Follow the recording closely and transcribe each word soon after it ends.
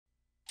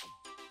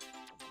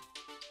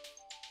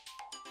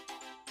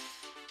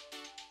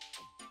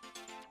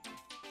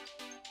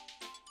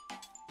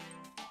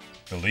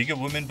The League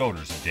of Women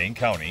Voters of Dane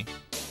County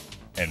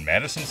and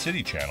Madison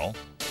City Channel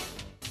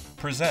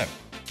present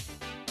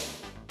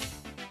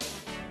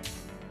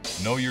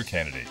Know Your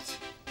Candidates.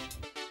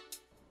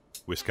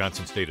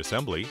 Wisconsin State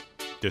Assembly,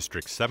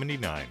 District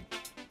 79.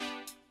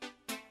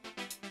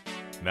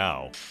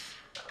 Now,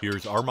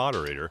 here's our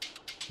moderator,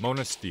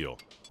 Mona Steele.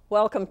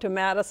 Welcome to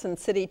Madison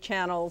City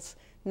Channel's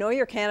Know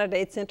Your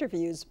Candidates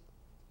interviews,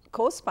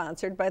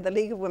 co-sponsored by the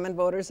League of Women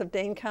Voters of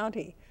Dane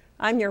County.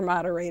 I'm your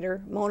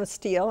moderator, Mona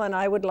Steele, and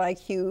I'd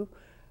like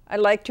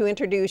to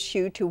introduce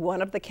you to one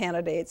of the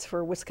candidates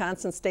for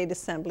Wisconsin State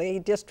Assembly,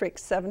 District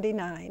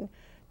 79,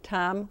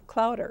 Tom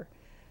Clowder.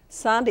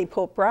 Sandy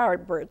Pope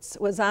Roberts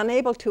was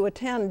unable to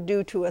attend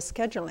due to a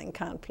scheduling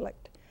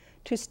conflict.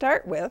 To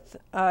start with,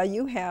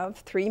 you have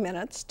 3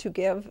 minutes to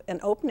give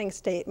an opening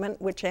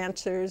statement which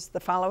answers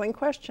the following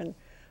question.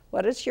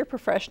 What is your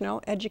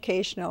professional,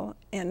 educational,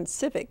 and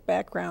civic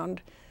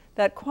background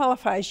that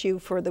qualifies you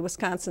for the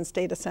Wisconsin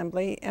State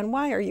Assembly, and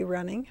why are you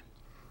running?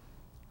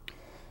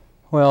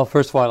 Well,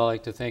 first of all, I'd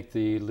like to thank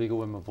the League of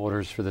Women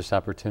Voters for this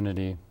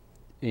opportunity.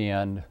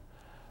 And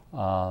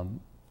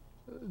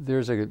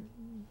there's a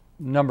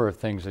number of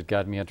things that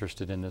got me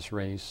interested in this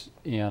race.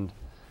 And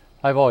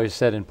I've always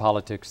said in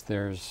politics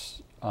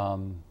there's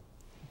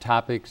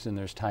topics and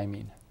there's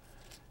timing.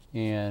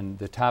 And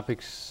the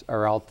topics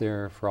are out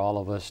there for all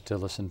of us to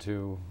listen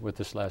to with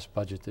this last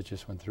budget that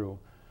just went through.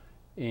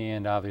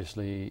 And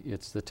obviously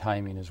it's the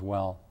timing as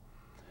well.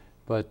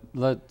 But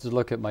let's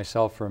look at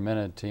myself for a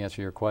minute to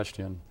answer your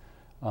question.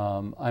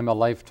 I'm a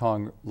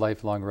lifelong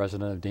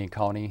resident of Dane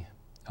County.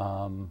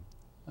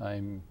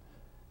 I'm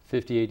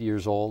 58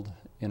 years old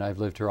and I've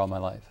lived here all my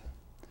life.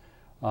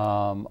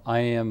 I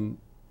am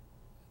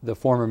the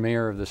former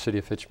mayor of the city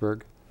of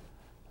Fitchburg.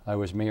 I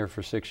was mayor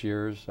for 6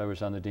 years. I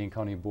was on the Dane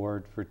County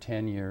board for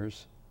 10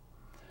 years.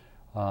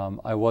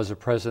 I was a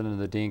president of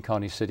the Dane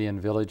County City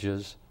and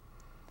Villages,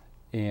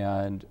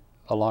 and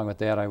along with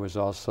that I was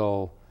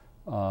also,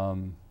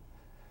 when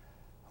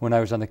I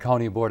was on the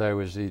county board, I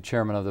was the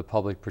chairman of the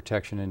Public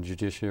Protection and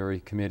Judiciary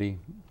Committee,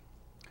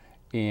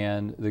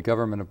 and the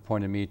government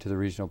appointed me to the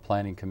Regional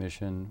Planning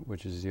Commission,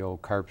 which is the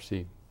old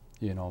CARPC,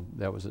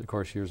 that was of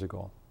course years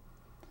ago.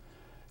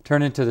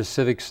 Turn into the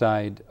civic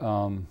side.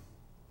 I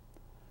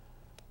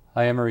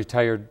am a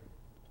retired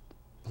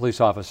police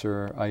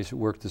officer. I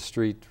worked the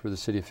street for the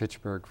city of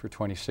Fitchburg for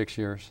 26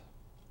 years.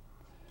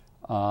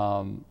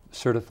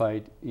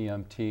 Certified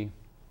EMT.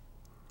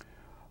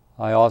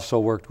 I also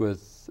worked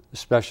with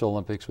Special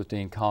Olympics with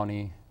Dane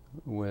County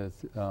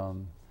with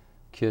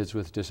kids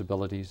with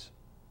disabilities.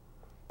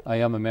 I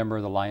am a member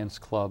of the Lions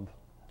Club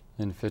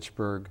in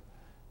Fitchburg,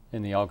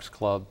 in the Elks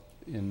Club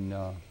in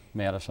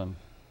Madison.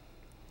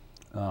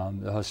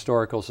 The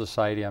Historical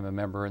Society, I'm a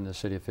member in the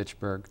city of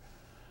Fitchburg.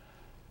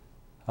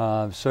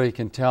 So you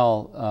can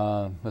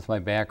tell with my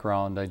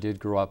background, I did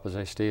grow up, as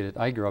I stated,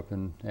 I grew up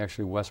in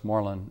actually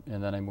Westmoreland,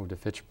 and then I moved to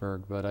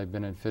Fitchburg, but I've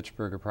been in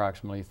Fitchburg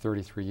approximately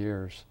 33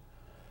 years.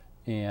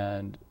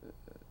 And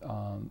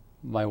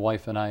my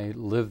wife and I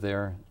live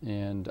there,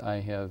 and I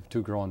have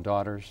 2 grown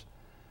daughters.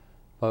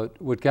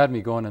 But what got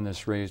me going in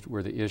this race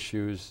were the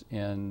issues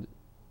and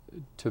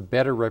to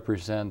better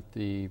represent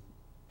the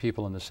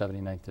people in the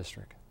 79th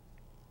District.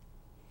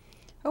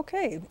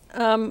 Okay,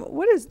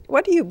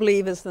 what do you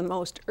believe is the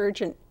most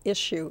urgent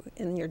issue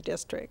in your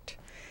district,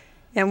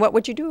 and what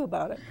would you do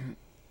about it?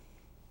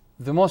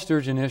 The most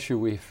urgent issue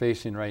we're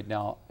facing right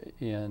now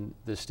in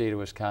the state of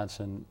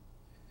Wisconsin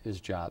is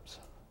jobs.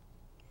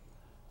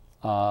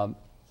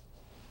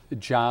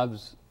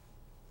 Jobs,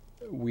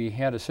 we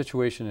had a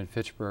situation in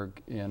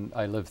Fitchburg, and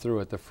I lived through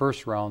it. The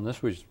first round,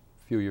 this was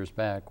a few years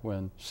back,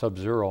 when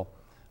Sub-Zero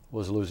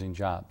was losing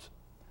jobs.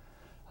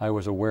 I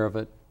was aware of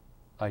it.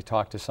 I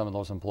talked to some of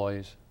those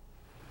employees.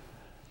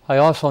 I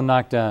also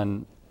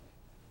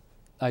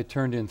I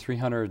turned in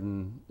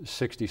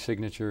 360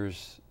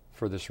 signatures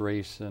for this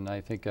race, and I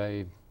think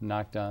I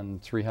knocked on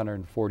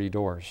 340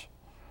 doors.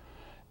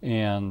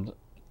 And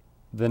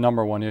the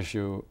number one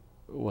issue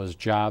was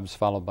jobs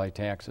followed by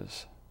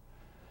taxes.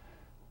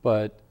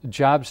 But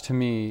jobs to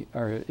me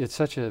it's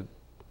such a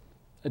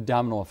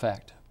domino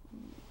effect,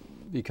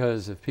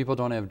 because if people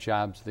don't have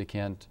jobs, they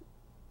can't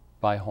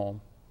buy a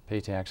home,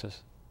 pay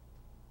taxes,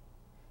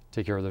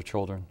 take care of their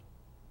children,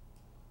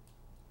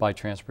 buy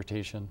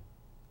transportation,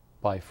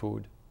 buy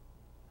food.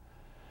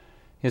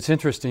 It's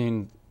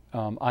interesting,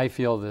 I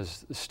feel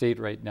this state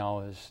right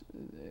now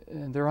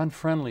they're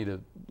unfriendly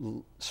to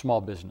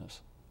small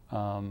business.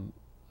 You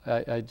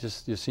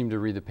seem to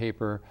read the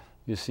paper,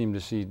 you seem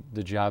to see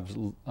the jobs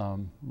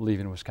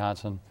leaving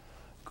Wisconsin,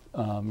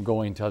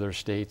 going to other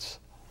states,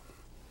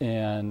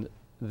 and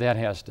that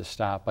has to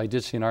stop. I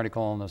did see an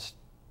article in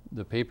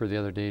the paper the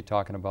other day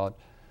talking about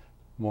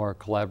more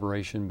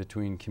collaboration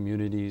between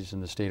communities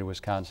in the state of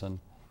Wisconsin.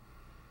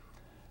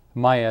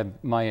 My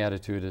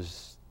attitude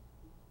is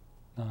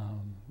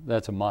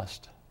that's a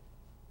must.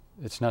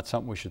 It's not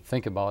something we should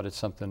think about. It's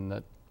something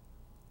that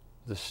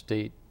the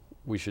state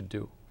we should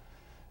do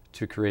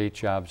to create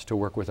jobs, to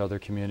work with other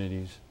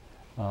communities.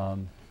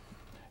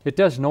 It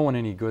does no one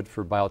any good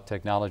for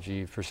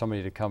biotechnology for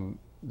somebody to come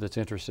that's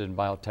interested in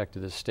biotech to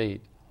this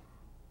state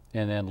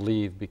and then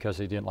leave because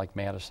they didn't like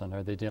Madison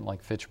or they didn't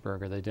like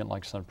Fitchburg or they didn't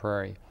like Sun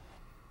Prairie.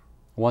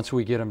 Once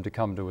we get them to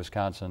come to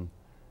Wisconsin,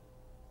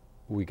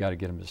 we got to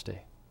get them to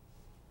stay.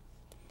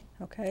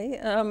 Okay.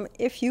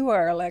 If you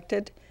are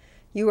elected,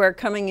 you are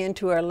coming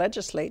into our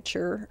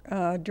legislature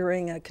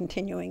during a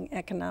continuing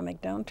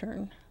economic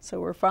downturn. So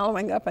we're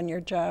following up on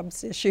your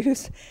jobs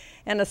issues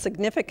and a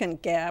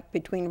significant gap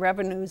between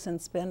revenues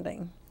and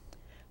spending.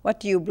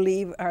 What do you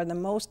believe are the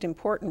most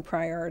important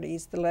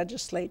priorities the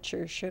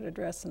legislature should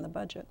address in the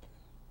budget?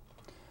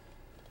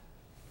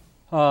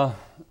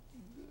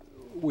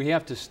 We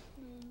have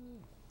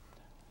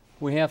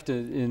to,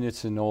 and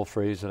it's an old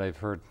phrase that I've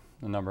heard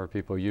a number of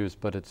people use,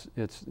 but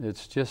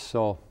it's just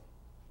so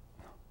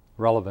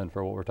relevant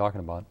for what we're talking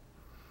about.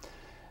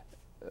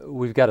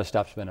 We've got to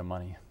stop spending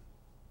money.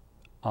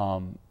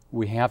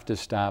 We have to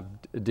stop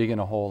digging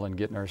a hole and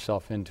getting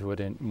ourselves into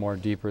it more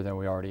deeper than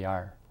we already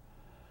are.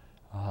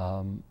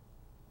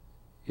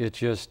 It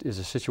just is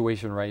a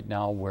situation right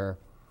now where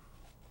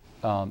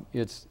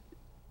is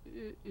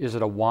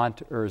it a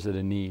want or is it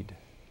a need?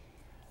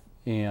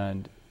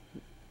 And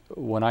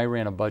when I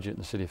ran a budget in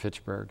the city of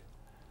Fitchburg,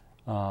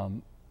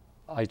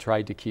 I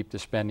tried to keep the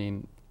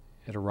spending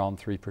at around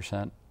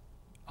 3%.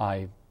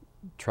 I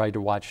tried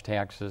to watch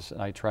taxes,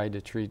 and I tried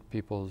to treat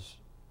people's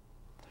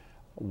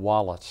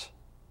wallets,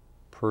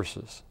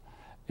 purses,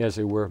 as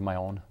they were of my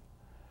own.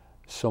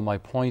 So my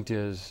point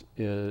is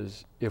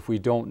if we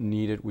don't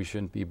need it, we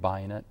shouldn't be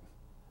buying it.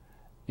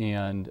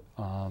 And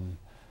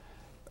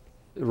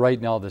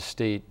right now the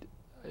state,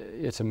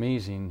 it's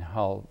amazing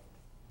how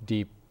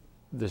deep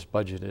this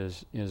budget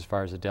is as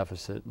far as the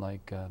deficit,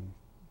 like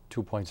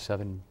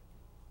 2.7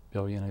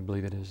 billion, I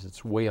believe it is.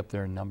 It's way up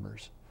there in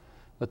numbers.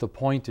 But the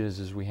point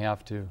is we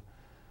have to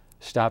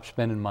stop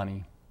spending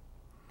money.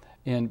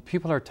 And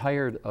people are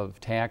tired of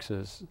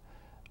taxes.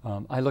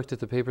 I looked at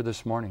the paper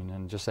this morning,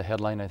 and just a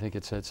headline, I think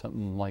it said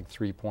something like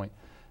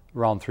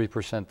around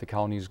 3%, the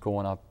county's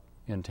going up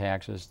in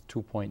taxes,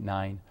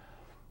 2.9.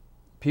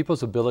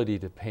 People's ability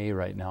to pay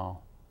right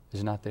now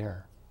is not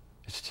there.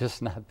 It's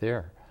just not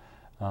there.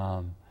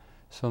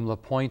 So the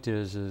point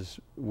is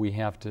we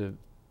have to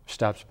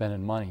stop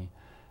spending money.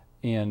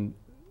 And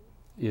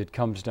it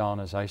comes down,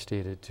 as I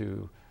stated,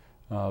 to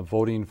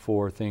voting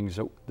for things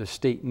that the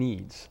state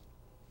needs,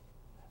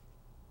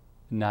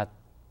 not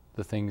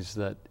the things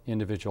that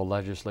individual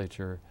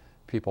legislature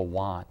people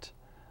want.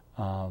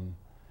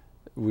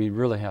 We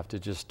really have to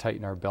just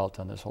tighten our belt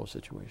on this whole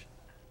situation.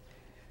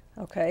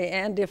 Okay,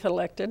 and if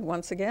elected,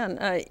 once again,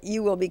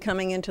 you will be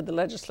coming into the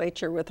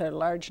legislature with a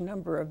large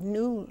number of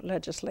new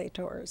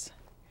legislators.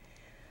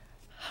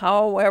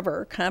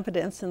 However,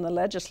 confidence in the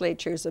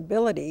legislature's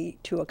ability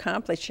to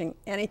accomplishing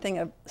anything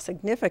of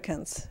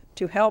significance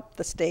to help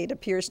the state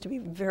appears to be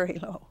very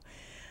low.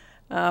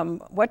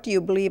 What do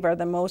you believe are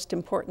the most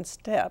important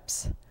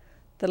steps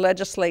the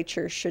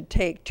legislature should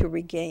take to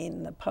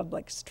regain the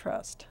public's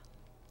trust?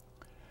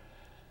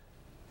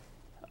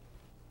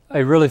 I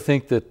really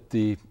think that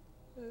the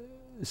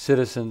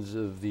citizens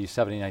of the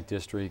 79th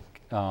District,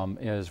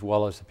 as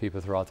well as the people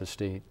throughout the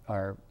state,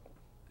 are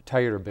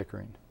tired of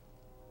bickering.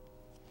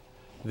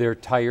 They're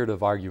tired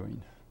of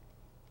arguing.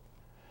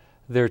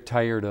 They're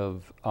tired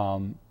of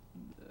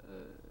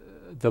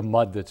the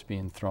mud that's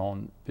being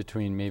thrown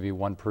between maybe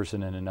one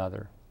person and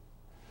another.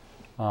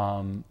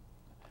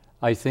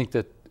 I think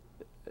that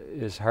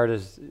as hard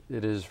as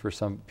it is for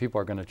some people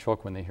are going to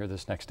choke when they hear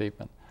this next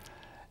statement,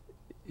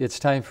 it's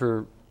time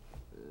for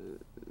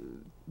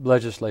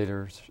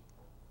legislators,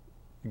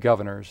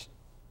 governors,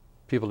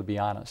 people to be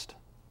honest.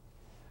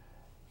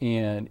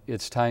 And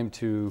it's time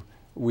to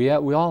we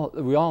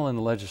all in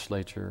the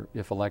legislature,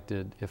 if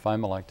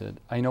I'm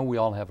elected, I know we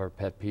all have our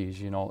pet peeves.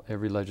 You know,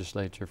 every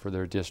legislature for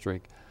their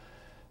district.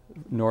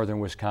 Northern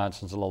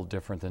Wisconsin's a little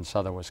different than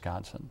southern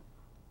Wisconsin,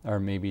 or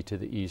maybe to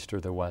the east or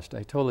the west.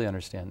 I totally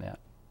understand that.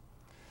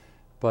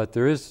 But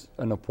there is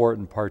an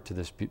important part to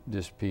this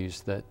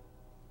piece that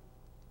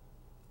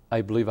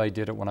I believe I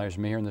did it when I was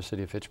mayor in the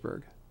city of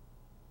Fitchburg.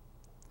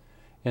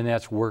 And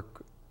that's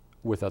work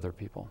with other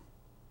people.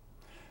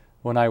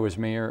 When I was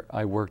mayor,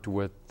 I worked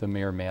with the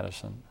mayor of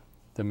Madison,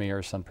 the mayor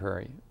of Sun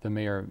Prairie, the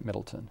mayor of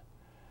Middleton.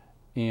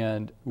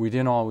 And we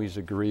didn't always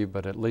agree,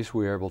 but at least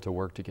we were able to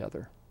work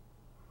together.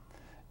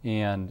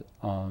 And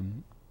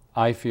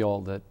I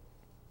feel that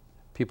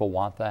people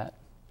want that.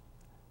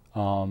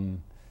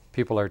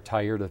 People are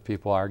tired of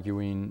people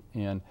arguing,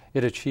 and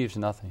it achieves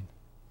nothing.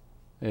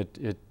 That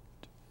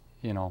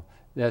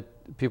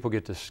people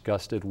get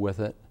disgusted with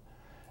it.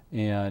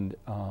 And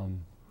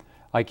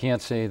I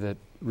can't say that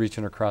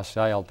reaching across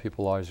the aisle,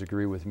 people always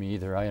agree with me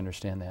either. I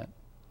understand that.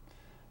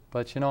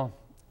 But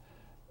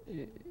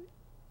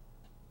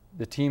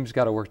the team's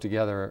got to work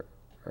together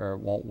or it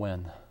won't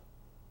win.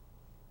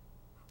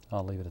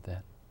 I'll leave it at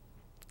that.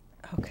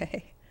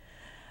 Okay.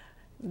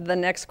 The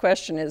next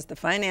question is, the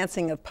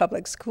financing of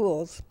public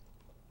schools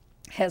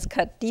has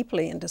cut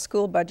deeply into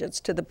school budgets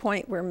to the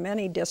point where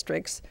many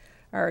districts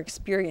are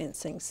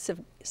experiencing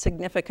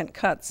significant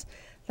cuts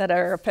that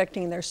are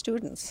affecting their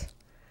students.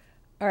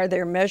 Are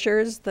there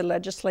measures the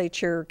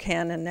legislature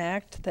can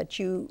enact that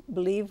you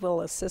believe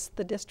will assist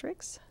the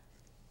districts?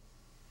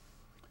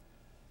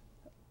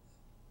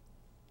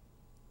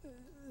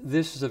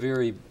 This is a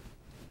very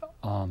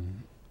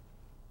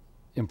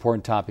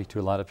important topic to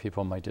a lot of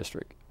people in my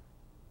district.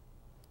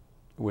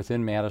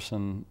 Within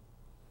Madison,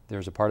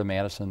 there's a part of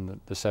Madison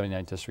that the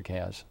 79th district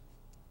has.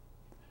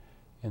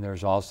 And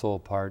there's also a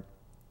part,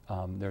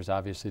 there's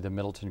obviously the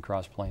Middleton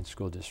Cross Plains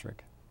School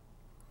District.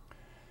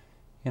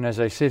 And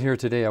as I sit here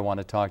today, I want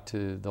to talk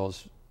to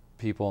those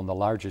people in the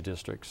larger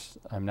districts.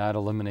 I'm not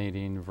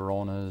eliminating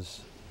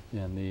Verona's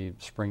in the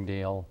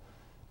Springdale,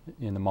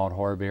 in the Mount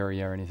Horeb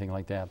area or anything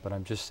like that, but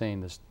I'm just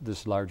saying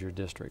this larger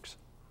districts.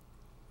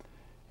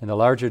 And the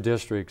larger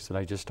districts that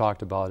I just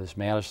talked about is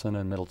Madison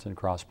and Middleton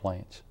Cross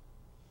Plains.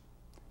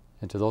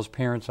 And to those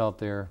parents out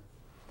there,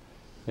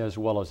 as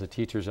well as the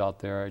teachers out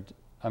there,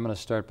 I'm going to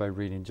start by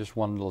reading just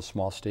one little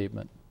small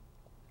statement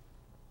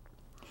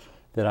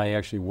that I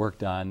actually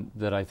worked on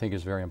that I think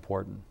is very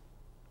important.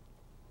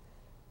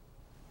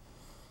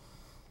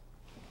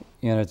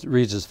 And it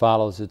reads as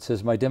follows. It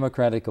says, my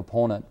Democratic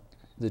opponent,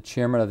 the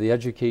chairman of the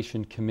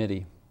Education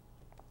Committee,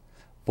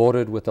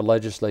 voted with the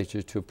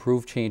legislature to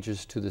approve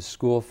changes to the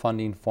school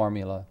funding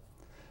formula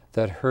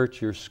that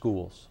hurt your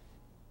schools.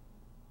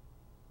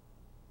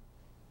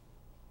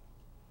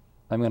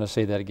 I'm going to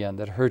say that again,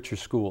 that hurt your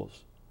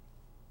schools.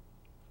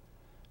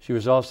 She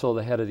was also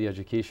the head of the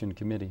Education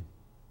Committee.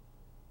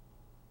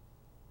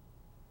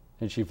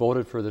 And she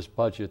voted for this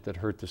budget that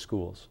hurt the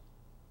schools.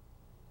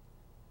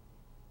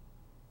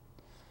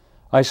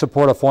 I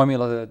support a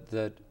formula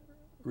that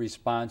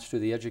responds to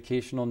the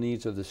educational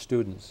needs of the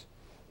students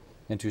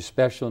and to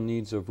special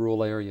needs of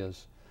rural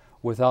areas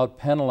without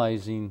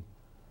penalizing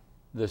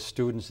the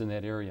students in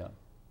that area.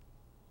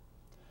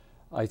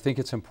 I think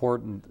it's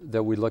important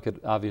that we look at,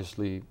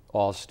 obviously,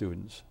 all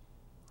students.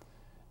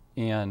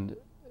 And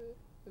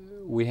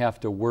we have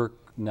to work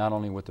not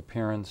only with the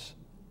parents,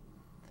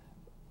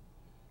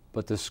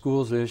 but the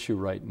school's issue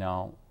right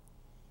now,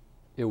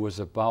 it was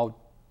about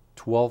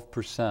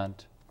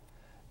 12%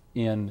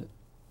 the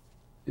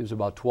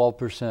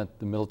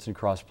Middleton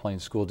Cross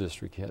Plains School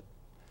District hit.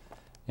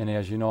 And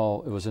as you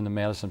know, it was in the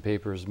Madison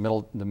papers,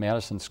 the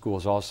Madison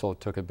schools also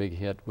took a big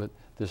hit with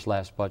this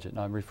last budget.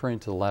 Now I'm referring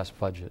to the last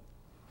budget.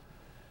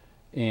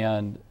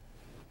 And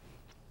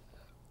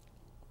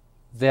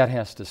that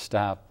has to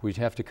stop. We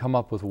have to come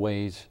up with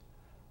ways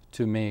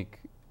to make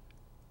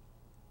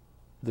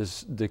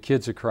the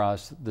kids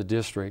across the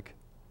district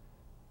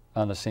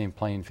on the same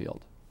playing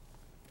field.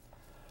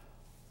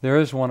 There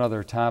is one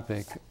other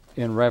topic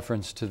in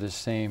reference to this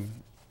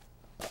same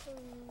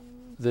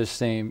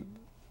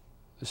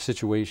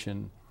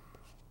situation,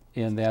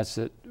 and that's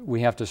that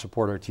we have to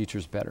support our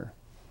teachers better.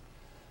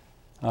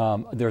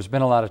 There's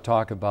been a lot of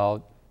talk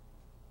about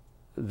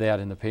that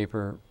in the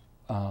paper.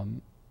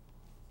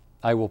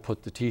 I will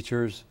put the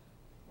teachers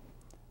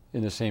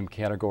in the same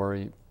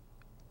category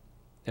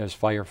as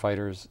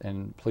firefighters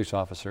and police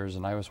officers,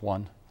 and I was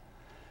one.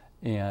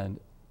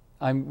 And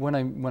when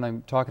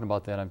I'm talking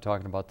about that, I'm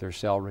talking about their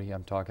salary.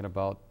 I'm talking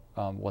about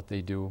what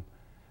they do,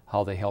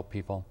 how they help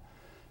people.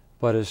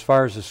 But as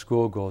far as the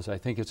school goes, I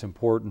think it's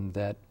important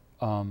that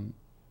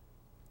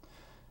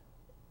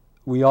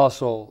we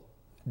also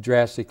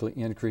drastically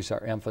increase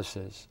our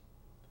emphasis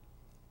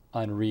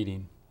on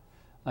reading.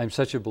 I'm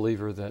such a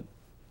believer that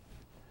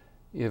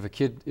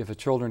if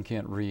children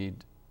can't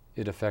read,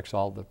 it affects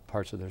all the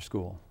parts of their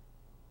school.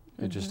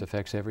 It just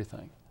affects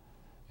everything.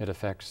 It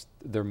affects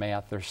their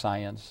math, their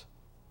science,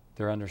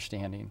 their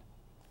understanding.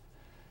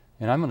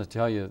 And I'm going to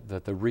tell you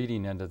that the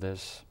reading end of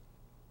this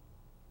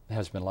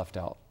has been left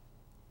out.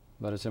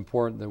 But it's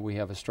important that we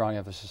have a strong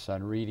emphasis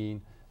on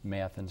reading,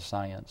 math, and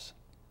science.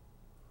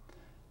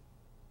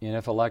 And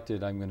if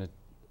elected, I'm going to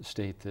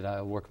state that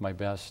I'll work my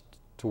best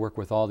to work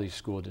with all these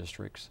school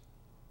districts.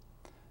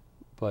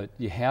 But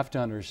you have to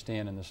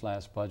understand in this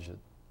last budget,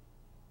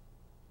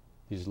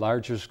 these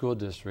larger school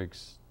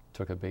districts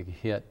took a big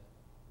hit,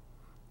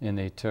 and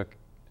they took,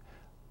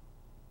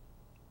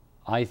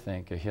 I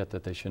think, a hit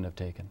that they shouldn't have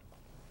taken.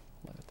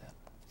 Look at that.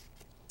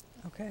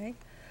 Okay.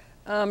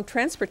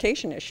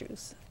 Transportation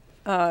issues,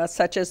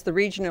 such as the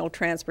regional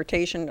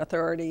transportation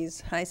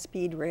authorities,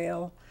 high-speed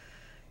rail,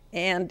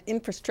 and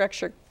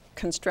infrastructure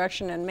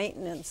construction and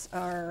maintenance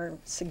are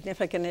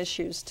significant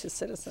issues to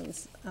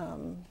citizens.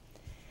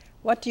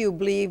 What do you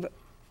believe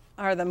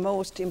are the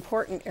most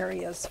important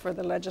areas for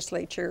the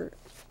legislature's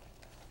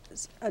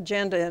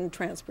agenda in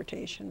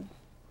transportation?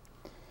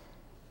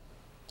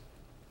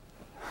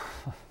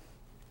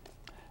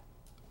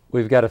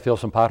 We've got to fill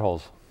some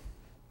potholes.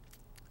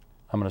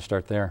 I'm going to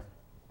start there.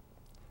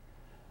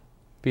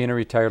 Being a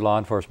retired law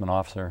enforcement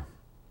officer,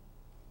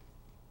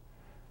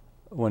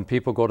 when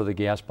people go to the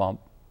gas pump,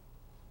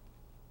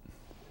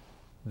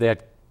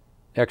 that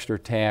extra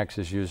tax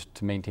is used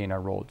to maintain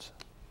our roads.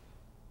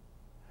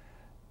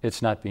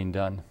 It's not being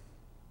done.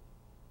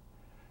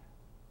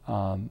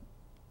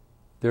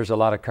 There's a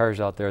lot of cars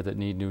out there that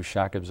need new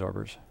shock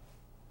absorbers.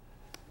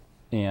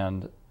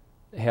 and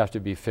have to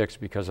be fixed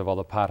because of all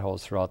the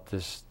potholes throughout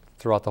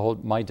the whole,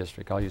 my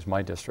district. I'll use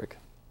my district.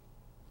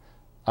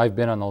 I've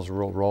been on those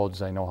rural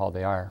roads, I know how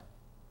they are.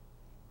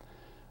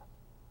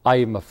 I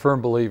am a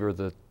firm believer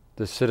that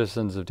the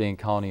citizens of Dane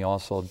County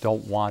also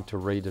don't want to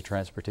raid the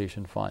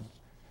transportation fund.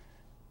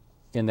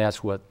 And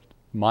that's what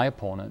my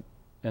opponent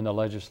and the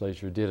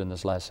legislature did in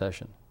this last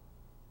session.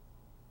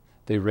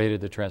 They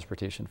raided the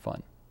transportation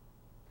fund.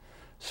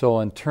 So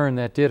in turn,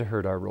 that did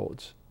hurt our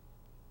roads.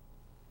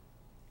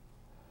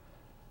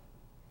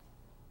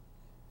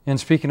 And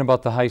speaking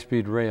about the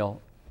high-speed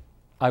rail,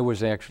 I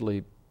was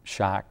actually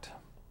shocked.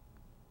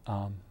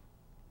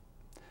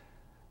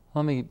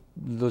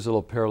 There's a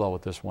little parallel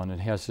with this one. It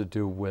has to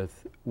do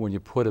with when you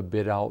put a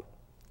bid out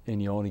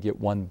and you only get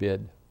one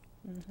bid.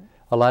 Mm-hmm.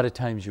 A lot of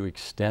times you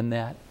extend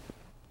that,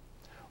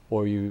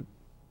 or you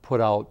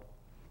put out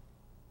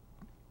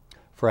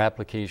for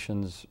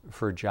applications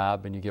for a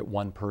job and you get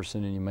one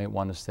person and you might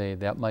want to say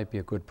that might be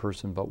a good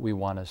person, but we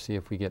want to see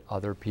if we get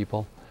other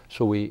people.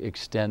 So we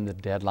extend the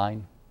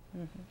deadline.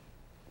 Mm-hmm.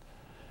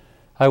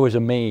 I was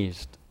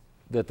amazed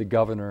that the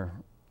governor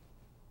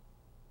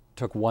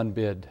took one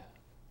bid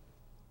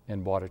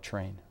and bought a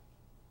train.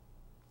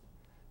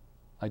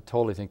 I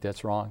totally think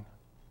that's wrong.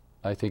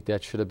 I think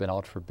that should have been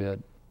out for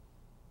bid.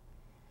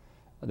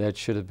 That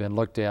should have been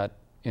looked at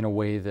in a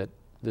way that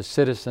the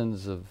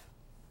citizens of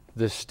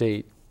this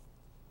state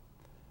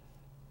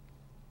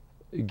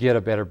get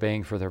a better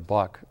bang for their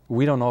buck.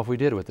 We don't know if we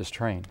did with this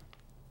train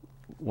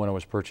when it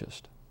was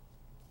purchased.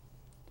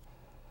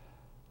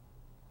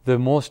 The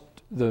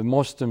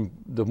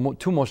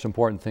two most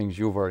important things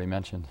you've already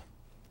mentioned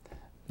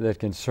that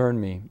concern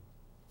me,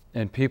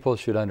 and people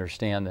should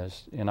understand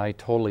this, and I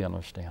totally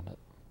understand it.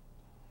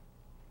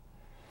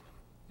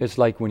 It's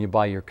like when you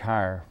buy your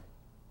car,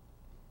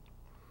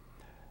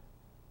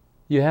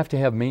 you have to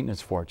have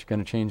maintenance for it. You're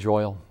going to change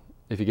oil.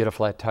 If you get a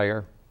flat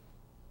tire,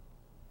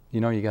 you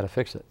know you got to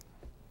fix it.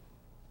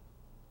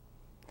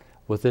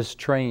 With this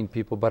train,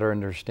 people better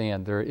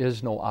understand there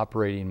is no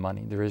operating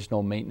money. There is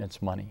no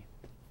maintenance money.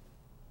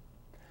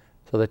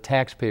 So the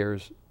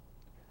taxpayers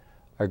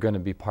are going to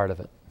be part of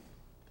it.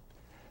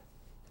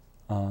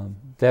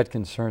 That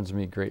concerns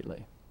me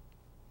greatly.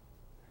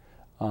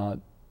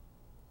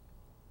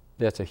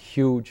 That's a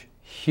huge,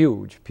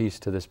 huge piece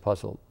to this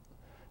puzzle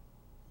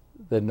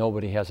that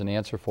nobody has an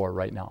answer for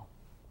right now.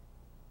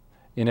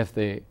 And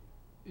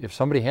if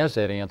somebody has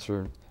that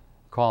answer,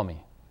 call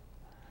me,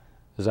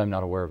 because I'm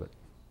not aware of it.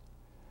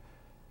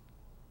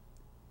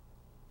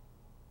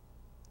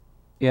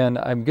 And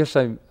I guess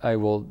I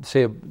will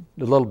say a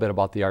little bit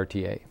about the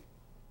RTA.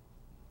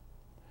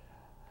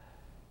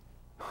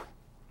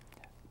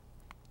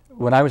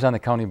 When I was on the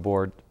county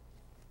board,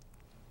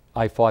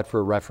 I fought for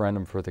a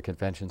referendum for the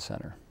convention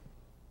center.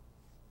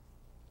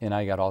 And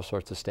I got all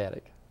sorts of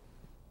static.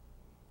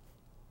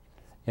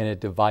 And it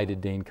divided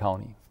Dane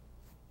County.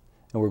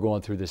 And we're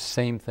going through the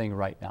same thing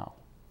right now.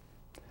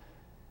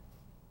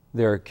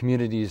 There are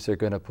communities that are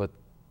going to put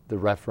the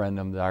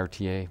referendum, the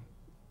RTA,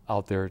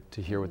 out there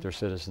to hear what their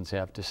citizens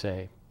have to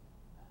say.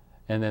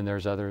 And then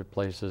there's other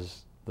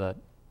places that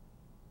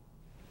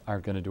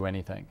aren't going to do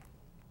anything.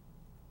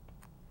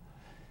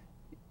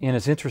 And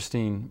it's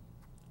interesting,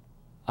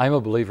 I'm a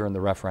believer in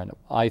the referendum.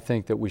 I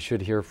think that we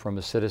should hear from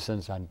the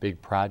citizens on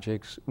big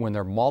projects. When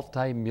they're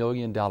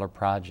multi-million-dollar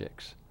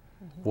projects,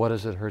 mm-hmm. What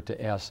does it hurt to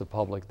ask the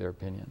public their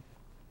opinion?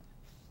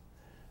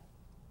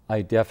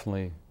 I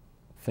definitely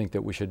think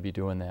that we should be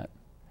doing that.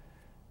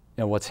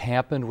 And what's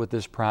happened with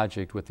this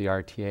project with the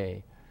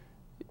RTA,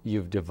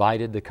 you've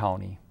divided the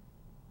county.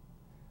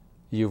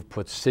 You've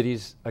put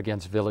cities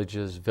against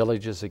villages,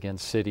 villages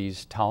against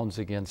cities, towns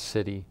against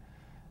city.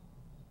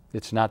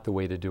 It's not the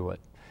way to do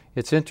it.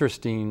 It's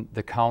interesting,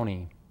 the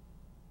county,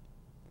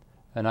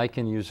 and I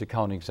can use the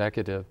county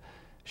executive,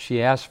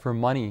 she asked for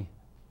money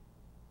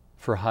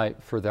for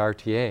the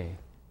RTA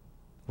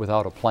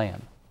without a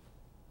plan.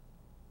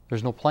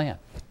 There's no plan.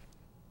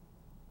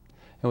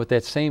 And with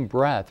that same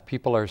breath,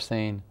 people are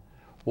saying,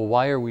 well,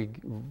 why are we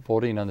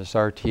voting on this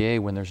RTA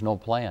when there's no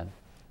plan?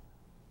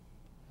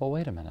 Well,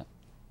 wait a minute.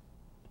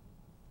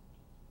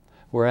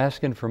 We're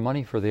asking for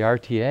money for the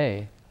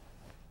RTA.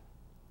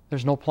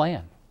 There's no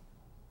plan.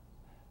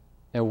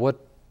 And what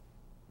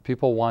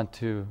people want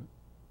to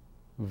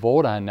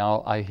vote on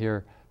now, I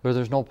hear, well,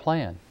 there's no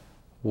plan.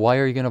 Why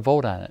are you going to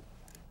vote on it?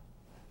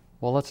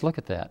 Well, let's look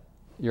at that.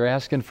 You're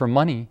asking for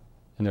money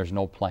and there's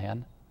no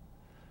plan.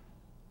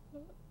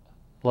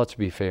 Let's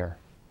be fair.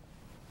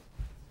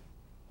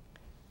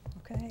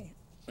 Okay.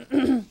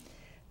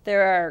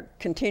 There are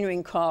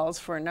continuing calls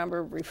for a number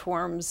of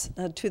reforms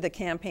to the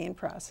campaign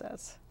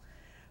process.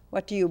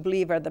 What do you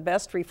believe are the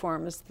best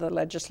reforms the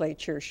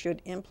legislature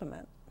should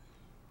implement?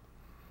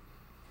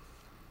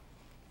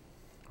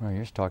 Well,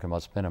 you're just talking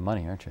about spending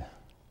money, aren't you?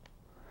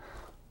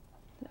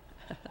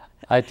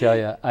 I tell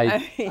you,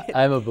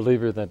 I'm a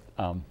believer that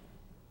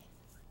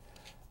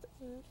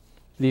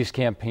these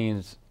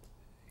campaigns,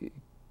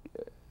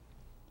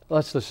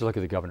 let's just look at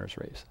the governor's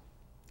race.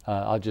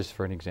 I'll just,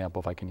 for an example,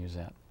 if I can use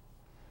that.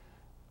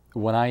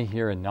 When I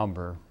hear a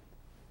number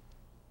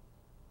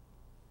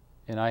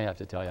And I have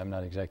to tell you, I'm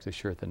not exactly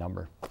sure at the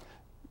number.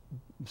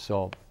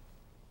 So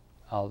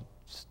I'll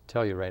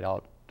tell you right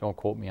out, don't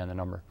quote me on the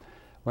number.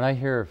 When I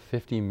hear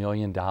 $50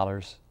 million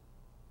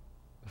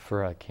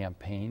for a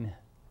campaign,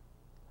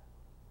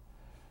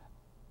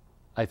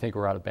 I think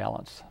we're out of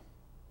balance.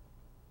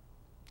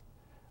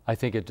 I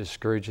think it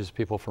discourages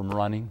people from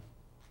running.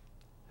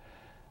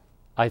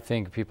 I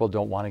think people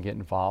don't want to get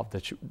involved,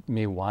 that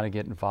may want to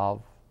get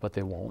involved, but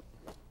they won't.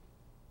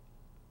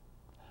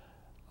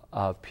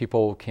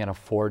 People can't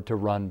afford to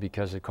run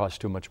because it costs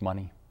too much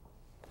money.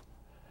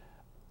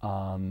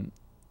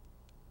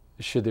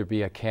 Should there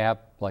be a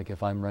cap, like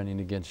if I'm running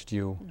against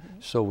you,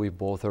 so we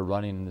both are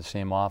running in the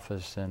same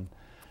office and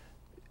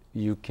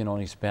you can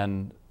only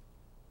spend,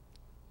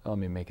 let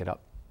me make it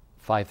up,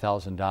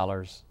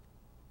 $5,000,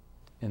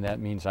 and that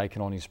means I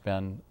can only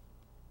spend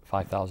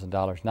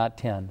 $5,000, not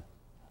 10.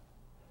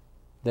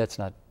 That's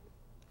not,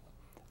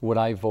 would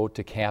I vote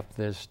to cap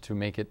this to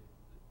make it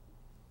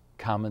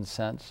common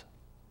sense?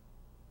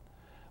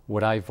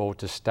 Would I vote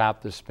to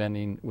stop the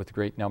spending with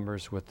great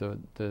numbers with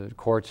the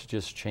courts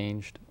just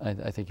changed?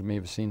 I think you may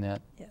have seen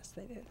that. Yes,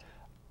 they did.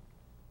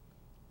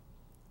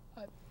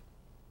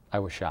 I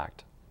was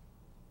shocked.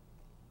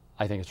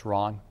 I think it's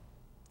wrong.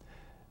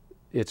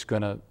 It's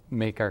going to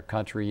make our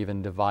country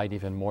even divide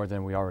even more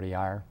than we already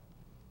are.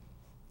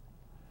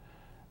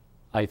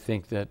 I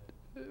think that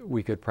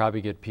we could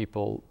probably get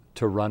people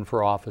to run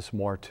for office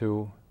more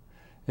too.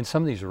 In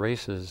some of these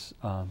races,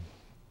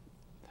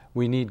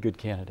 we need good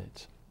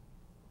candidates.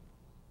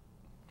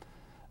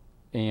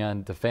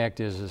 And the fact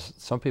is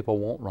some people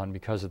won't run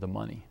because of the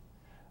money.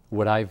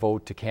 Would I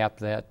vote to cap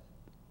that?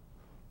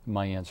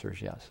 My answer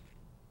is yes.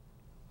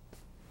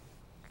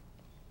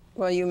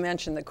 Well, you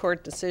mentioned the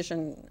court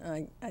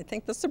decision. I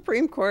think the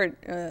Supreme Court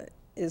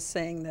is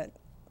saying that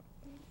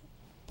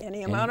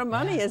any amount of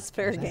money is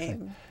fair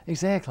game.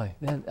 Exactly.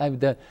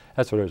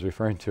 That's what I was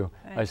referring to.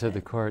 Right. I said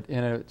the court.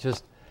 And it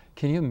just,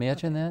 can you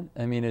imagine that?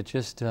 I mean, it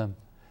just, to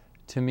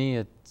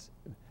me,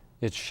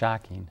 it's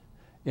shocking.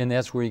 And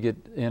that's where you get,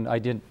 and I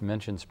didn't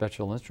mention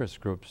special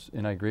interest groups,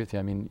 and I agree with you.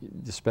 I mean,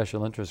 the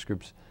special interest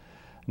groups,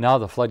 now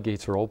the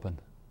floodgates are open,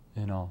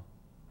 you know,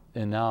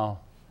 and now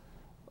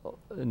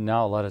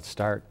let it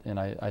start, and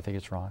I think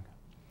it's wrong.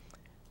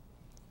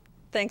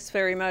 Thanks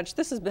very much.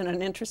 This has been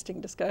an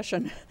interesting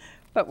discussion,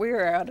 but we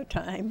are out of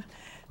time.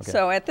 Okay.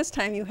 So at this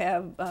time, you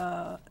have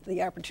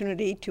the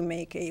opportunity to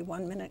make a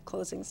 1-minute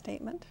closing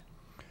statement.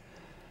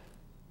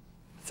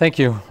 Thank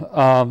you.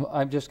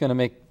 I'm just going to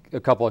make a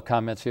couple of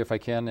comments here if I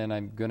can, and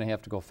I'm going to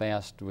have to go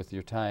fast with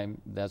your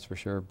time, that's for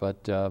sure.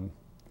 But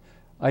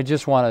I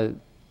just want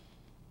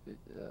to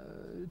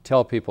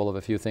tell people of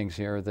a few things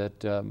here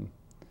that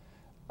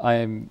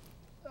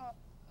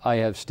I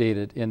have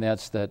stated, and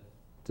that's that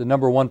the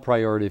number one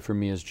priority for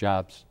me is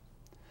jobs.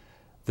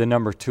 The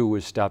number two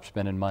is stop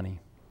spending money.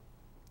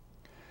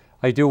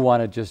 I do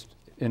want to just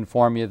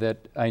inform you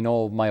that I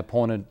know my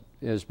opponent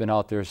has been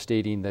out there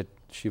stating that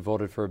she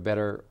voted for a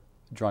better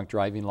drunk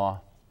driving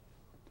law.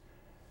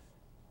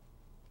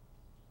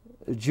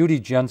 Judy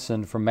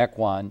Jensen from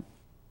Mequon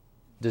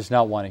does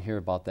not want to hear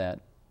about that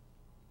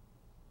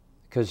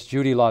because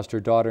Judy lost her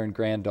daughter and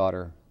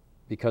granddaughter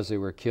because they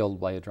were killed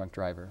by a drunk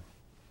driver.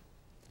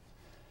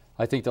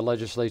 I think the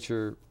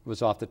legislature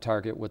was off the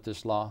target with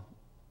this law.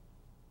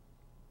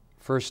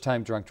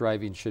 First-time drunk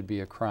driving should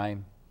be a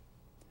crime,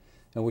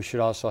 and we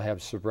should also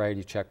have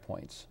sobriety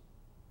checkpoints.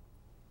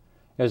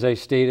 As I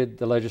stated,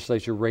 the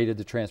legislature raided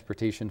the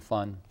transportation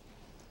fund.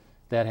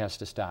 That has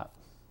to stop.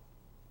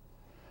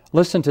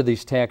 Listen to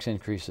these tax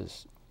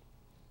increases.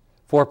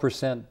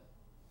 4%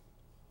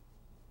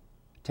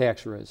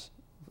 tax raise.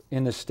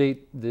 In the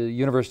state, the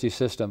university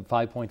system,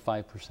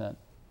 5.5%.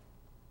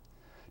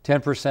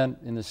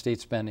 10% in the state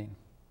spending.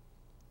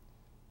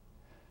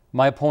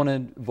 My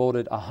opponent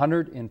voted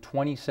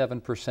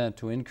 127%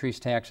 to increase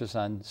taxes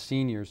on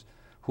seniors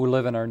who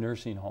live in our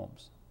nursing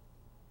homes.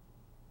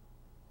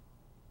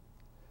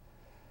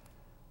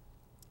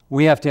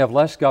 We have to have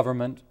less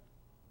government.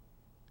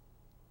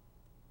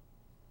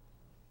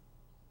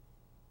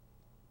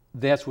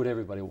 That's what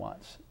everybody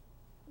wants.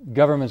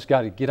 Government's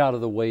got to get out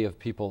of the way of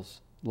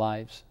people's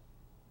lives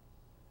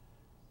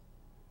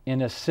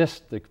and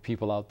assist the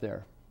people out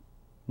there,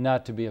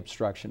 not to be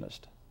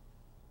obstructionist.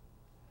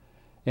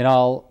 And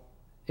I'll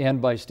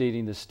end by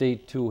stating the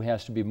state, too,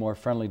 has to be more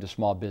friendly to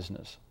small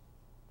business.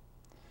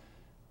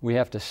 We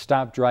have to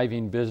stop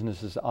driving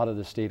businesses out of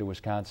the state of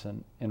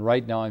Wisconsin. And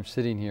right now I'm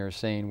sitting here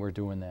saying we're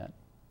doing that.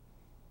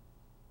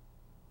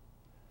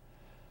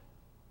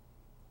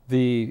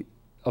 The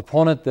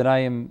opponent that I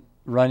am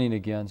running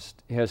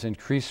against has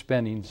increased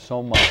spending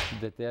so much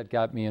that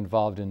got me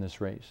involved in this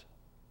race.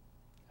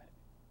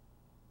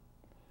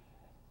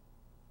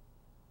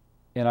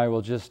 And I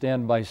will just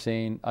end by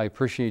saying I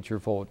appreciate your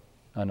vote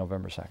on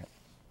November 2nd.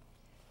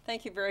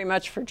 Thank you very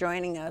much for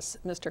joining us,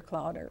 Mr.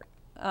 Clowder.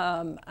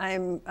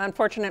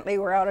 Unfortunately,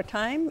 we're out of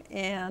time,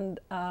 and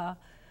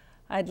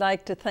I'd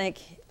like to thank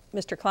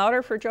Mr.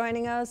 Clowder for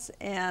joining us,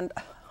 and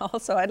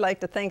also I'd like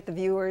to thank the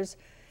viewers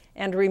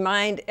and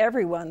remind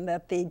everyone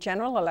that the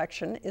general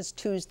election is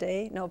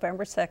Tuesday,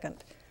 November 2nd.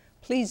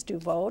 Please do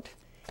vote.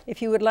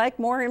 If you would like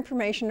more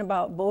information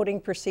about voting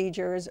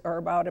procedures or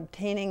about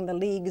obtaining the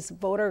League's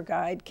voter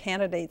guide,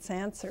 Candidates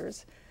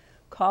Answers,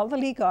 call the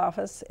League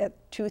office at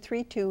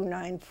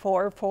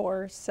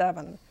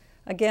 232-9447.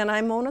 Again,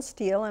 I'm Mona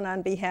Steele, and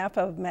on behalf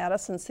of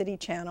Madison City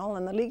Channel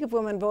and the League of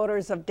Women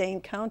Voters of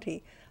Dane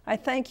County, I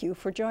thank you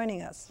for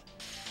joining us.